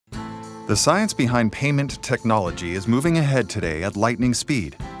The science behind payment technology is moving ahead today at lightning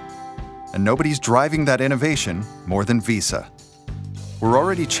speed. And nobody's driving that innovation more than Visa. We're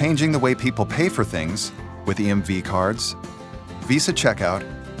already changing the way people pay for things with EMV cards, Visa Checkout,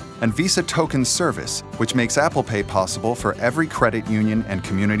 and Visa Token Service, which makes Apple Pay possible for every credit union and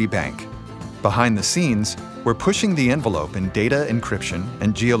community bank. Behind the scenes, we're pushing the envelope in data encryption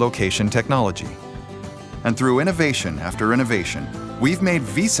and geolocation technology. And through innovation after innovation, we've made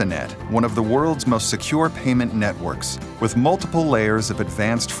VisaNet one of the world's most secure payment networks with multiple layers of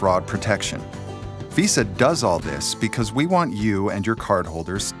advanced fraud protection. Visa does all this because we want you and your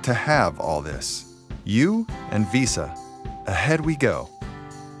cardholders to have all this. You and Visa, ahead we go.